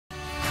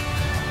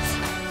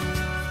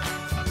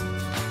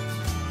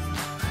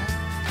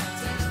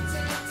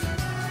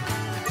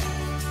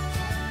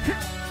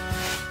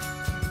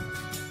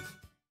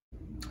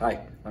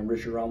Hi, I'm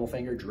Richard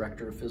Rommelfinger,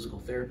 Director of Physical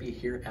Therapy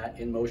here at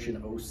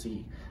InMotion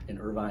OC in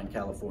Irvine,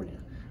 California.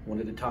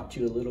 Wanted to talk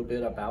to you a little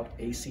bit about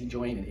AC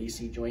joint and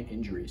AC joint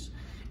injuries.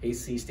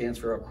 AC stands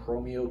for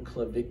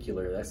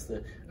acromioclavicular. That's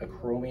the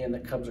acromion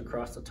that comes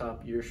across the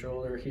top of your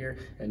shoulder here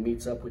and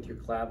meets up with your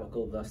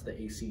clavicle, thus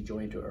the AC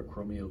joint or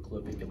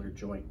acromioclavicular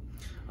joint.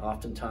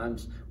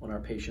 Oftentimes, when our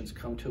patients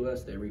come to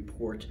us, they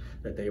report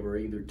that they were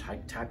either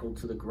tackled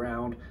to the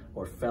ground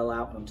or fell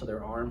out onto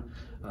their arm,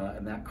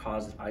 and that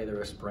caused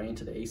either a sprain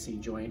to the AC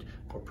joint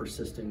or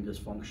persisting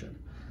dysfunction.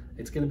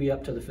 It's going to be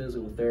up to the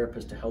physical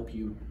therapist to help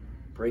you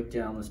break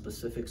down the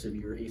specifics of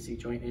your AC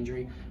joint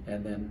injury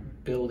and then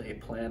build a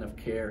plan of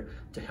care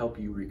to help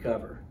you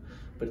recover.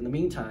 But in the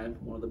meantime,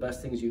 one of the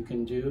best things you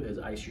can do is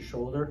ice your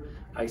shoulder.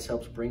 Ice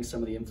helps bring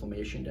some of the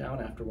inflammation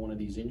down after one of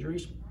these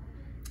injuries.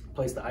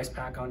 Place the ice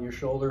pack on your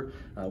shoulder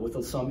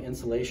with some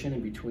insulation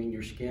in between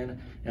your skin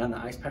and the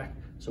ice pack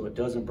so it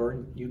doesn't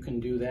burn. You can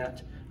do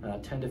that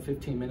 10 to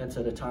 15 minutes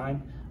at a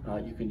time.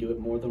 You can do it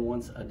more than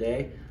once a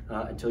day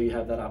until you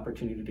have that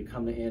opportunity to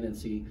come in and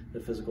see the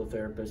physical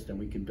therapist, and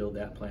we can build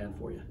that plan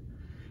for you.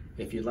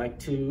 If you'd like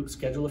to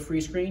schedule a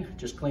free screen,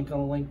 just click on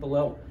the link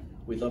below.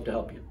 We'd love to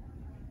help you.